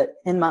reading but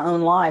in my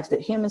own life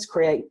that humans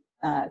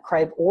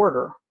crave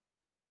order.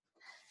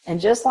 And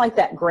just like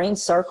that green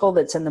circle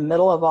that's in the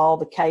middle of all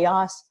the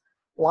chaos,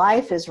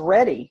 life is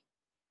ready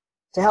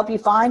to help you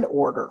find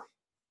order.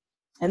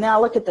 And then I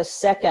look at the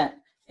second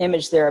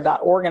image there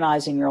about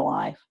organizing your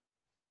life.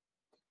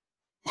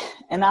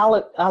 And I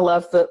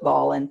love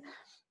football, and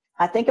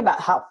I think about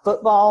how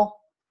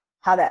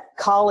that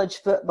college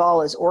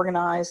football is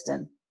organized,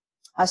 and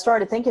I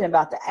started thinking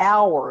about the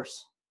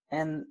hours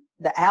and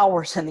the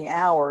hours and the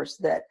hours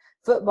that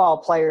football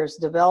players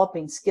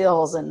developing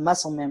skills and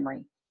muscle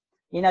memory.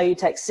 You know, you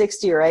take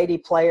 60 or 80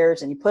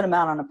 players and you put them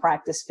out on a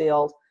practice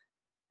field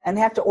and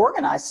they have to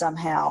organize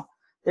somehow.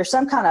 There's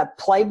some kind of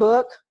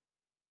playbook.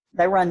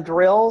 They run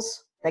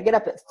drills. They get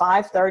up at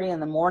 5:30 in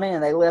the morning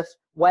and they lift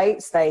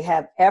weights. They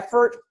have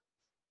effort.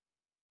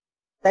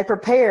 They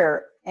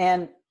prepare.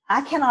 And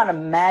I cannot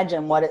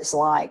imagine what it's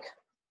like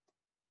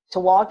to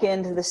walk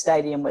into the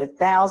stadium with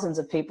thousands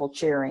of people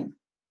cheering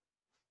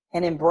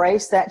and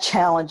embrace that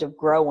challenge of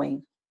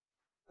growing,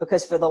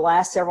 because for the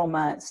last several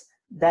months,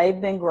 they've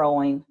been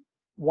growing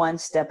one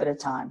step at a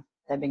time.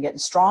 They've been getting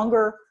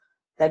stronger.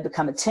 They've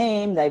become a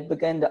team. They've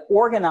begun to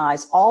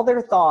organize all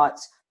their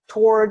thoughts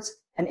towards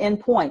an end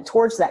point,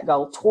 towards that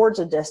goal, towards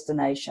a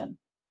destination.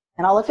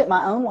 And I look at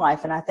my own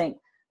life and I think,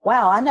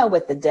 wow, I know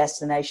what the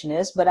destination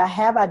is, but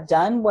have I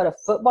done what a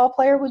football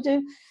player would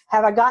do?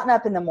 Have I gotten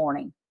up in the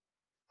morning?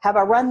 Have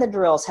I run the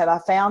drills? Have I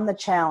found the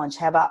challenge?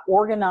 Have I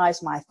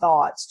organized my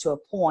thoughts to a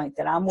point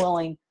that I'm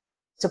willing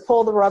to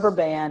pull the rubber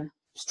band,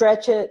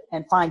 stretch it,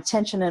 and find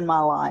tension in my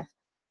life?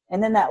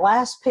 And then that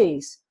last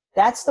piece,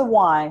 that's the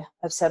why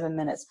of 7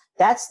 minutes.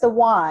 That's the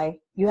why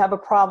you have a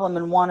problem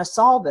and want to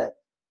solve it.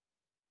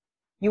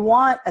 You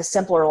want a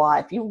simpler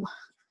life. You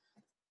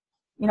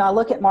know, I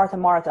look at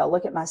Martha, I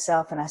look at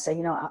myself and I say,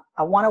 you know,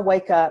 I want to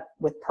wake up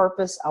with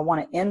purpose. I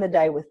want to end the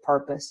day with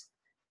purpose.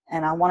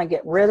 And I want to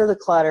get rid of the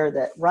clutter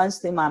that runs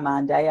through my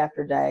mind day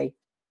after day.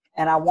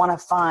 And I want to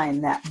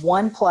find that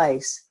one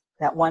place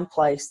that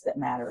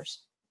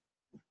matters.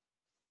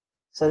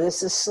 So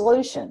this is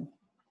solution.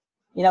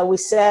 You know, we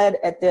said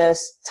at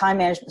this, time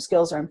management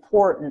skills are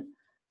important,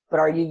 but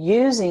are you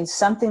using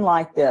something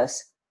like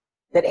this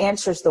that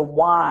answers the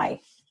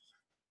why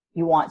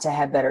you want to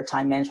have better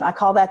time management? I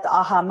call that the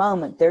aha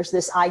moment. There's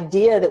this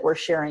idea that we're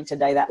sharing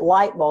today, that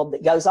light bulb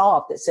that goes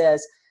off that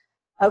says,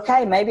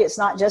 okay, maybe it's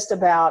not just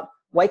about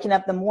waking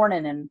up in the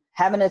morning and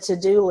having a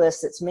to-do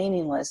list that's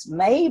meaningless.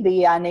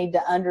 Maybe I need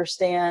to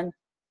understand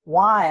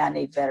why I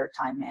need better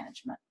time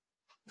management.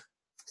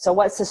 So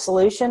what's the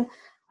solution?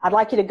 I'd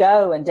like you to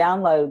go and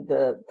download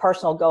the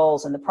personal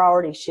goals and the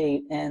priority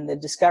sheet and the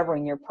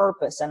discovering your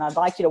purpose. And I'd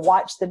like you to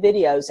watch the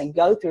videos and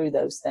go through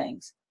those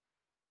things.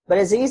 But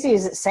as easy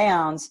as it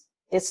sounds,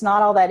 it's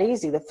not all that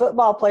easy. The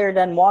football player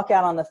doesn't walk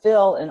out on the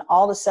field and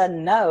all of a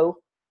sudden know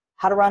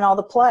how to run all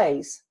the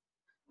plays.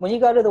 When you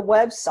go to the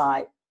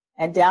website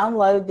and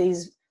download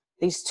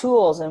these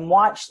tools and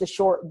watch the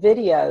short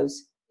videos,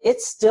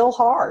 it's still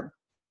hard.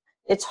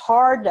 It's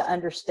hard to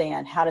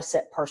understand how to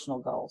set personal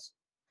goals.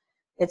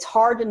 It's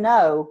hard to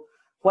know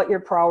what your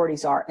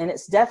priorities are, and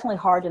it's definitely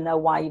hard to know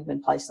why you've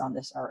been placed on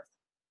this earth.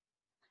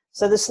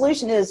 So the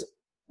solution is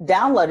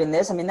downloading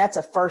this. I mean, that's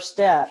a first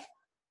step.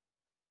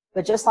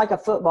 But just like a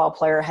football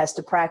player has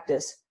to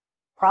practice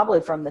probably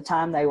from the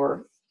time they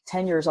were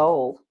 10 years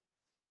old,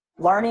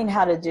 learning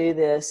how to do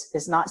this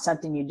is not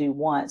something you do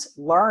once.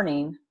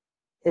 Learning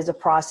is a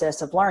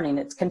process of learning.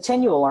 It's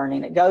continual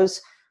learning. It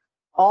goes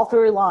all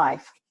through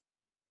life,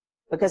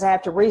 because I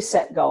have to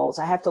reset goals.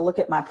 I have to look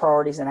at my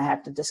priorities and I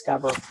have to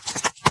discover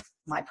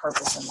my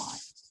purpose in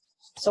life.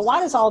 So why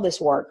does all this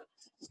work?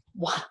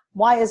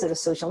 Why is it a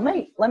solution?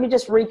 Let me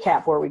just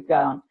recap where we've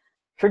gone.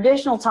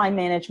 Traditional time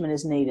management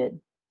is needed.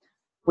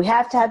 We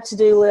have to have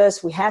to-do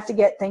lists. We have to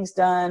get things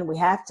done. We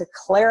have to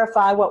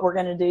clarify what we're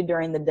going to do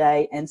during the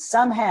day. And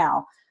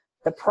somehow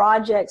the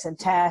projects and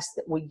tasks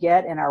that we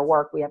get in our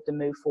work, we have to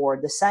move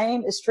forward. The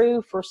same is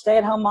true for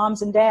stay-at-home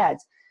moms and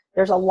dads.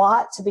 There's a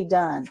lot to be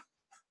done.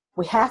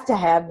 We have to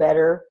have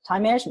better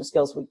time management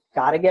skills. We've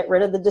got to get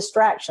rid of the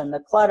distraction, the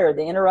clutter,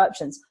 the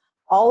interruptions.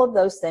 All of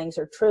those things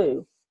are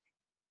true.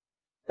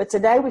 But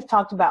today we've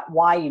talked about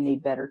why you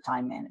need better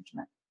time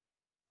management.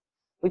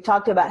 We've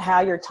talked about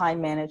how your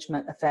time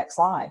management affects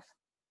life.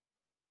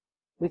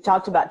 We've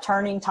talked about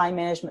turning time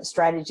management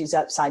strategies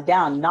upside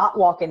down, not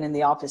walking in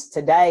the office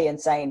today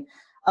and saying,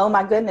 oh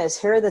my goodness,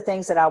 here are the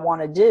things that I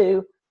want to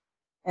do,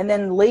 and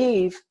then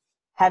leave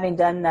having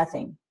done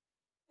nothing.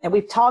 And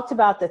we've talked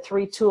about the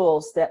 3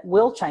 tools that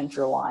will change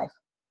your life: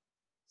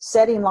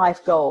 setting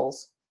life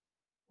goals,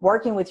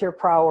 working with your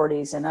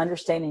priorities, and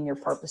understanding your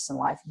purpose in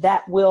life.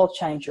 That will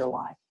change your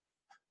life.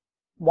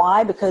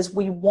 Why? Because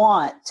we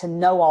want to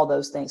know all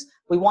those things.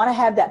 We want to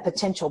have that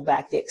potential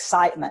back, the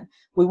excitement.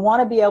 We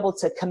want to be able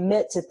to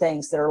commit to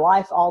things that are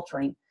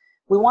life-altering.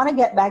 We want to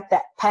get back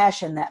that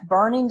passion, that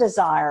burning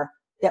desire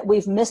that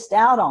we've missed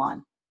out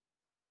on.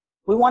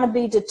 We want to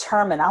be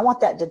determined. I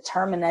want that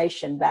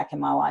determination back in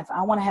my life.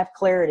 I want to have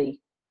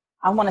clarity.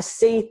 I want to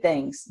see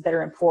things that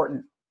are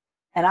important.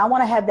 And I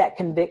want to have that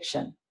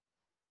conviction,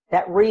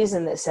 that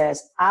reason that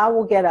says, I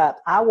will get up.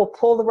 I will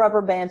pull the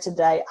rubber band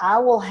today. I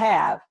will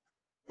have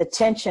the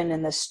tension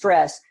and the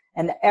stress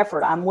and the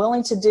effort. I'm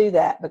willing to do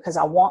that because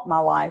I want my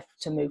life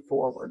to move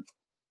forward.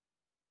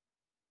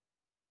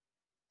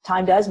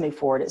 Time does move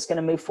forward. It's going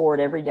to move forward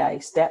every day,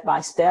 step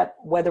by step,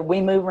 whether we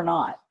move or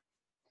not.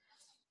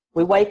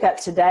 We wake up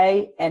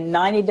today, and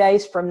 90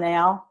 days from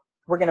now,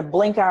 we're going to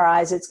blink our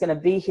eyes. It's going to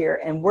be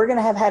here, and we're going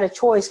to have had a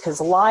choice, because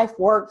life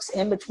works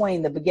in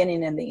between the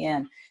beginning and the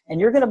end.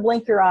 And you're going to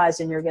blink your eyes,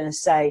 and you're going to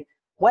say,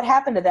 what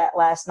happened to that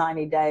last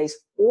 90 days?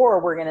 Or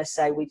we're going to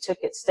say, we took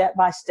it step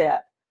by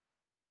step,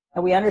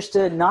 and we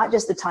understood not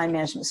just the time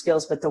management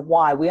skills, but the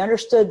why. We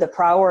understood the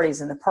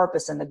priorities and the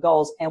purpose and the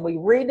goals, and we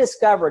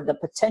rediscovered the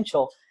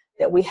potential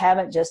that we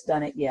haven't just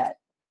done it yet.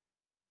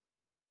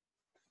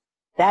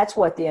 That's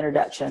what the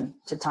introduction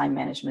to time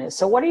management is.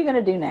 So what are you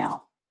going to do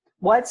now?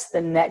 What's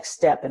the next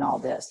step in all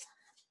this?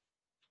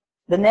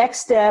 The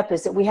next step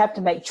is that we have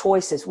to make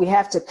choices. We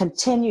have to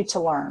continue to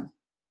learn.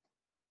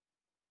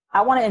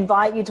 I want to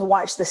invite you to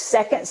watch the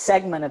second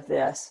segment of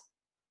this.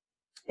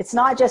 It's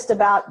not just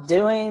about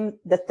doing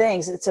the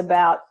things. It's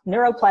about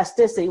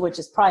neuroplasticity, which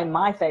is probably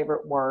my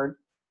favorite word.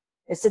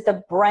 It's that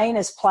the brain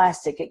is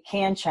plastic. It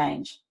can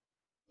change.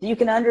 You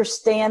can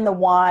understand the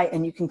why,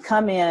 and you can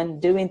come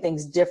in doing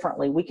things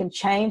differently. We can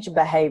change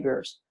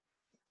behaviors.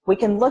 We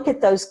can look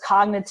at those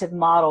cognitive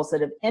models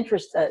that have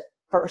interested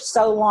for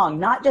so long,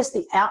 not just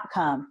the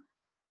outcome,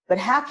 but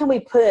how can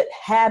we put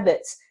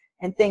habits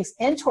and things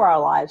into our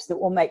lives that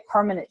will make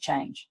permanent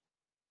change?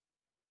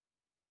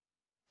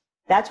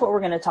 That's what we're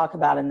going to talk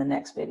about in the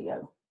next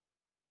video.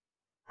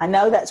 I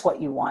know that's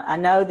what you want. I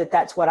know that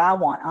that's what I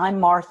want. I'm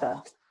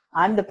Martha.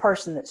 I'm the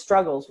person that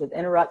struggles with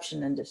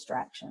interruption and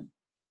distraction.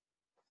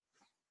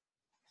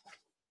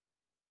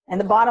 And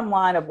the bottom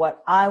line of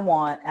what I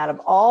want out of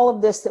all of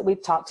this that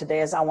we've talked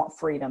today is I want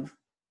freedom.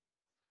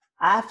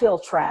 I feel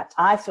trapped.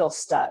 I feel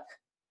stuck.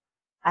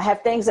 I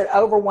have things that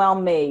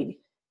overwhelm me,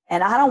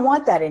 and I don't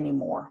want that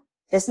anymore.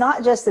 It's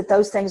not just that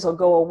those things will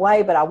go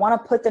away, but I want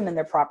to put them in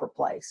their proper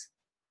place.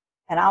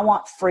 And I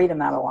want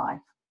freedom out of life.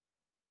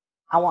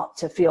 I want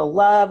to feel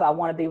love. I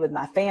want to be with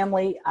my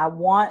family. I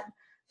want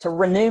to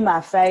renew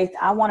my faith.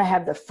 I want to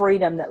have the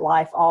freedom that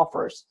life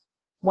offers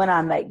when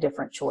I make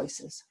different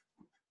choices.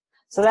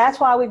 So that's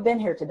why we've been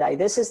here today.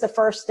 This is the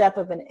first step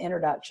of an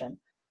introduction.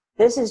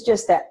 This is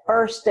just that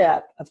first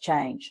step of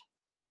change.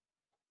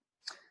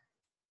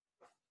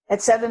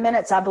 At 7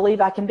 minutes, I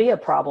believe I can be a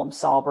problem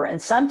solver. And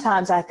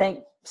sometimes I think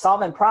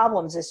solving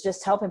problems is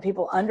just helping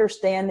people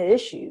understand the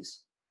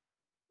issues.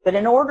 But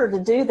in order to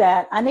do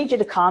that, I need you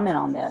to comment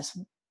on this.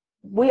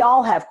 We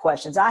all have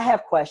questions. I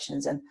have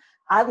questions, and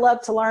I'd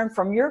love to learn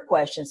from your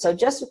questions. So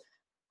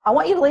I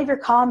want you to leave your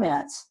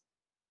comments.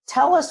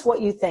 Tell us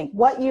what you think,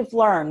 what you've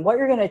learned, what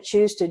you're going to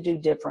choose to do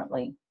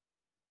differently.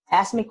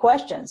 Ask me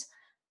questions.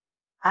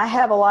 I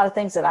have a lot of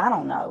things that I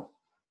don't know,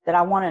 that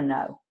I want to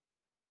know.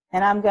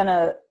 And I'm going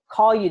to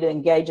call you to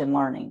engage in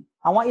learning.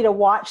 I want you to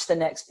watch the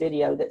next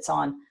video that's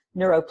on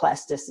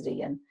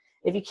neuroplasticity. And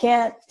if you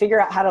can't figure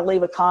out how to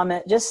leave a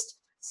comment, just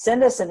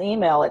send us an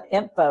email at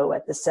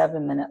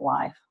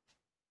info@the7minutelife.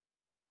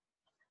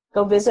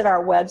 Go visit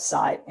our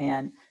website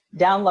and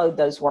download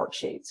those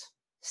worksheets.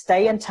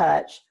 Stay in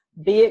touch.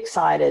 Be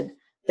excited.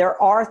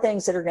 There are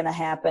things that are going to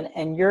happen,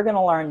 and you're going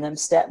to learn them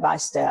step by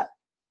step.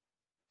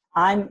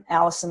 I'm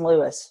Allyson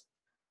Lewis,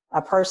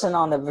 a person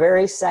on the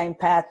very same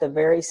path, the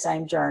very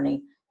same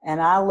journey,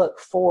 and I look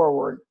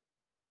forward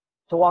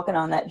to walking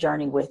on that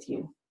journey with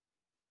you.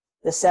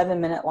 The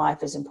 7-minute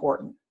life is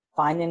important.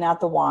 Finding out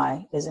the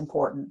why is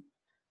important.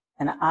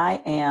 And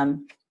I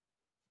am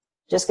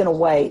just going to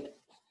wait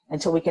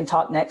until we can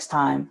talk next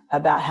time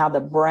about how the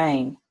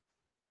brain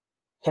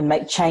can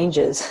make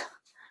changes.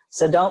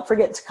 So don't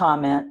forget to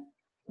comment.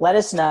 Let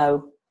us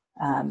know.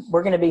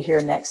 We're going to be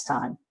here next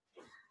time.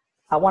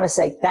 I want to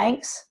say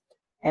thanks,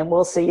 and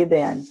we'll see you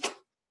then.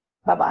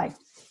 Bye-bye.